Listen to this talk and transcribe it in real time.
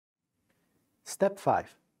Step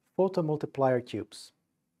 5. Photomultiplier tubes.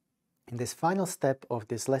 In this final step of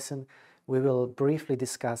this lesson, we will briefly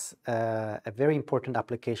discuss a very important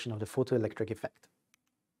application of the photoelectric effect.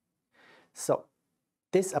 So,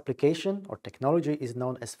 this application or technology is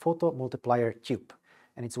known as photomultiplier tube,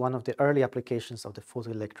 and it's one of the early applications of the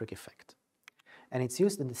photoelectric effect. And it's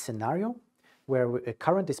used in the scenario where a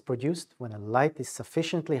current is produced when a light is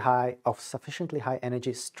sufficiently high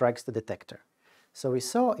energy strikes the detector. So we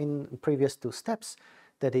saw in previous two steps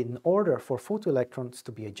that in order for photoelectrons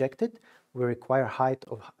to be ejected, we require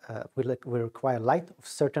light of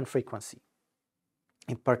certain frequency.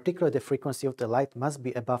 In particular, the frequency of the light must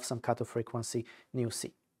be above some cutoff frequency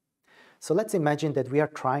µc. So let's imagine that we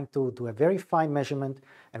are trying to do a very fine measurement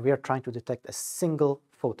and we are trying to detect a single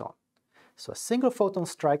photon. So a single photon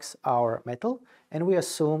strikes our metal and we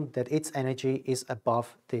assume that its energy is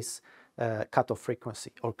above this cutoff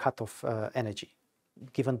frequency or cutoff energy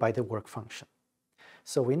given by the work function.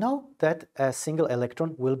 So we know that a single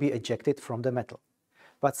electron will be ejected from the metal.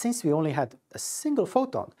 But since we only had a single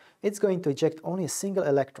photon, it's going to eject only a single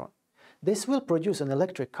electron. This will produce an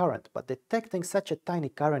electric current, but detecting such a tiny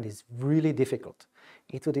current is really difficult.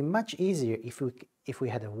 It would be much easier if we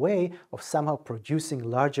had a way of somehow producing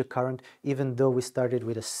larger current even though we started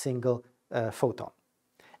with a single photon.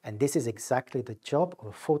 And this is exactly the job of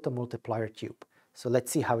a photomultiplier tube. So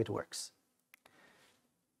let's see how it works.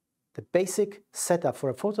 The basic setup for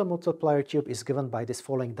a photomultiplier tube is given by this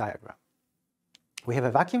following diagram. We have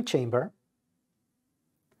a vacuum chamber,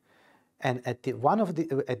 and at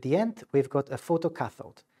the end we've got a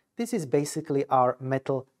photocathode. This is basically our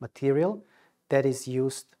metal material that is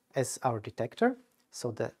used as our detector.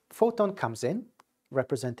 So the photon comes in,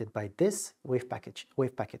 represented by this wave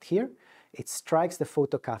packet here. It strikes the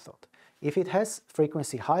photocathode. If it has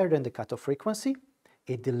frequency higher than the cutoff frequency,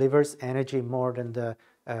 it delivers energy more than the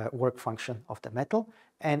work function of the metal,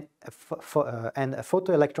 and a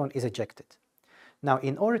photoelectron is ejected. Now,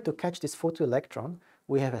 in order to catch this photoelectron,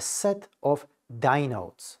 we have a set of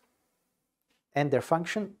diodes, and their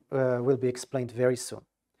function will be explained very soon.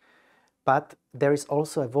 But there is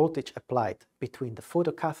also a voltage applied between the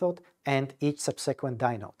photocathode and each subsequent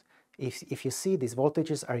diode. If you see, these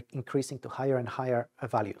voltages are increasing to higher and higher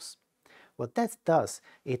values. What that does,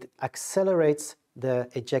 it accelerates the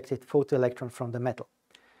ejected photoelectron from the metal.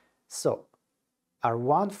 So, our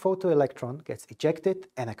one photoelectron gets ejected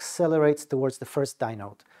and accelerates towards the first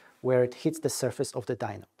diode, where it hits the surface of the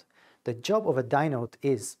diode. The job of a diode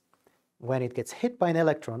is, when it gets hit by an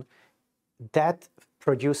electron, that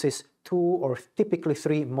produces 2 or typically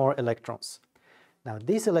 3 more electrons. Now,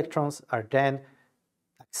 these electrons are then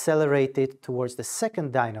accelerated towards the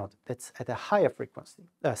second diode that's at a higher frequency,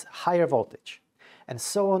 higher voltage, and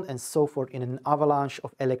so on and so forth in an avalanche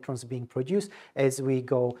of electrons being produced as we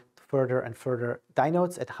go further and further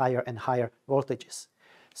diodes at higher and higher voltages.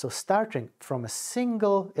 So starting from a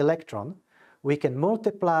single electron, we can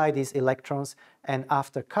multiply these electrons, and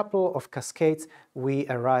after a couple of cascades, we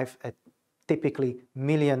arrive at typically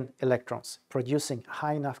million electrons, producing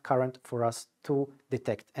high enough current for us to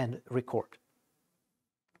detect and record.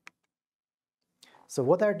 So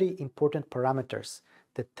what are the important parameters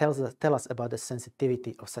that tell us about the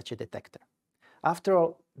sensitivity of such a detector? After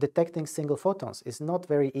all, detecting single photons is not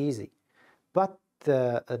very easy, but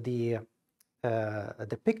the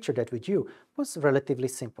picture that we drew was relatively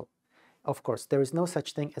simple. Of course, there is no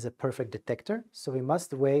such thing as a perfect detector, so we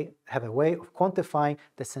must have a way of quantifying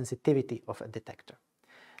the sensitivity of a detector.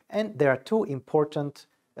 And there are two important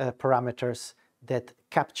parameters that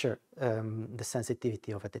capture the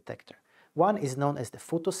sensitivity of a detector. One is known as the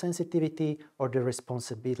photosensitivity or the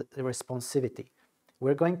responsivity.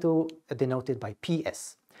 We're going to denote it by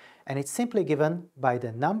PS. And it's simply given by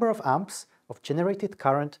the number of amps of generated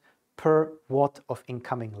current per watt of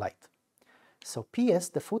incoming light. So PS,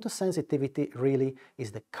 the photosensitivity, really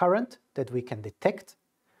is the current that we can detect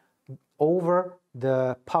over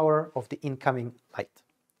the power of the incoming light.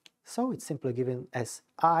 So it's simply given as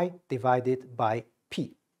I divided by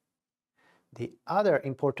P. The other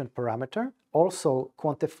important parameter, also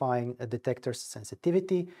quantifying a detector's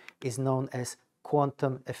sensitivity, is known as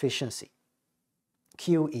quantum efficiency,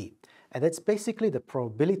 QE. And that's basically the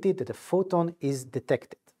probability that a photon is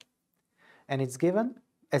detected. And it's given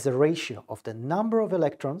as a ratio of the number of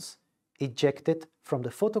electrons ejected from the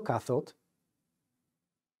photocathode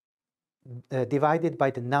divided by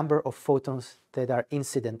the number of photons that are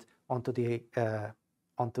incident onto the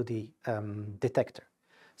detector.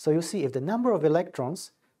 So you see, if the number of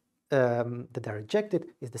electrons that are ejected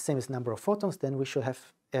is the same as number of photons, then we should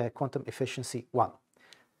have quantum efficiency 1.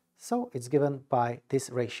 So it's given by this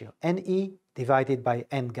ratio, Ne divided by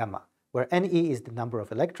N gamma, where Ne is the number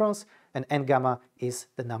of electrons and N gamma is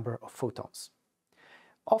the number of photons.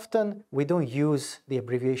 Often we don't use the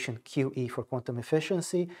abbreviation QE for quantum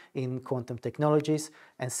efficiency in quantum technologies,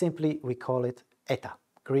 and simply we call it eta,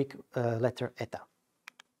 Greek letter eta.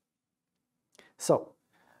 So,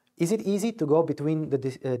 is it easy to go between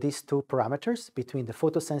these two parameters, between the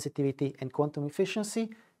photosensitivity and quantum efficiency?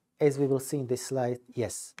 As we will see in this slide,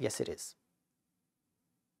 yes it is.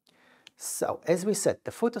 So, as we said,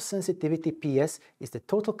 the photosensitivity PS is the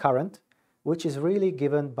total current, which is really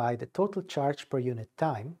given by the total charge per unit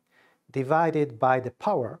time, divided by the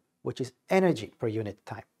power, which is energy per unit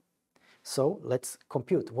time. So, let's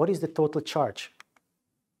compute. What is the total charge?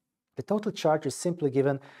 The total charge is simply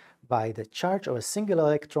given by the charge of a single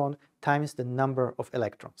electron times the number of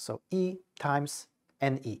electrons. So, E times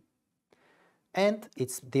Ne. And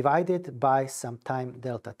it's divided by some time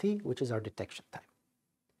delta t, which is our detection time.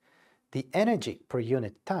 The energy per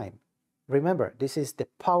unit time, remember, this is the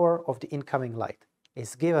power of the incoming light,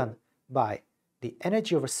 is given by the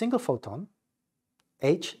energy of a single photon,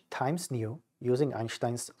 h times nu, using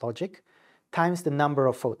Einstein's logic, times the number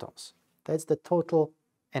of photons. That's the total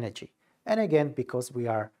energy. And again, because we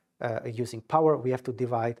are using power, we have to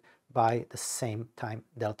divide by the same time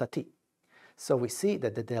delta t. So we see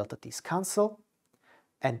that the delta t's cancel,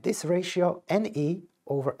 and this ratio Ne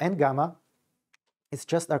over N gamma is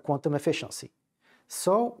just our quantum efficiency.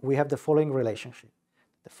 So we have the following relationship.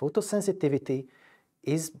 The photosensitivity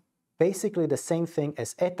is basically the same thing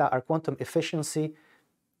as eta, our quantum efficiency,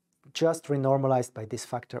 just renormalized by this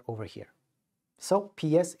factor over here. So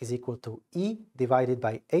PS is equal to E divided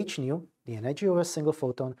by h nu, the energy of a single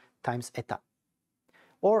photon, times eta.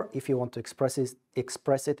 Or if you want to express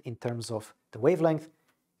it in terms of the wavelength,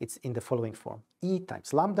 it's in the following form. E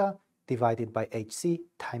times lambda divided by hc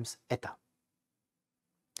times eta.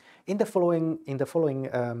 In the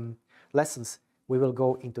following lessons, we will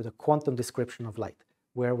go into the quantum description of light,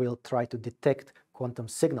 where we'll try to detect quantum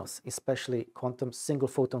signals, especially quantum single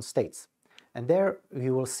photon states. And there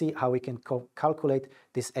you will see how we can calculate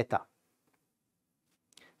this eta.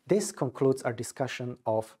 This concludes our discussion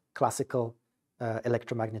of classical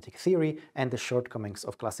electromagnetic theory and the shortcomings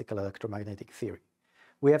of classical electromagnetic theory.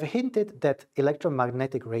 We have hinted that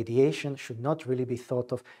electromagnetic radiation should not really be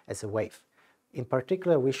thought of as a wave. In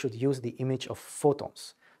particular, we should use the image of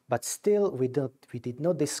photons, but still we did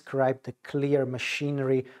not describe the clear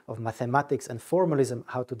machinery of mathematics and formalism,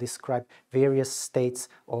 how to describe various states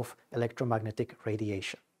of electromagnetic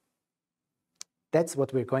radiation. That's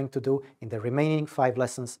what we're going to do in the remaining 5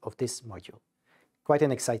 lessons of this module. Quite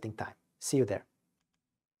an exciting time. See you there.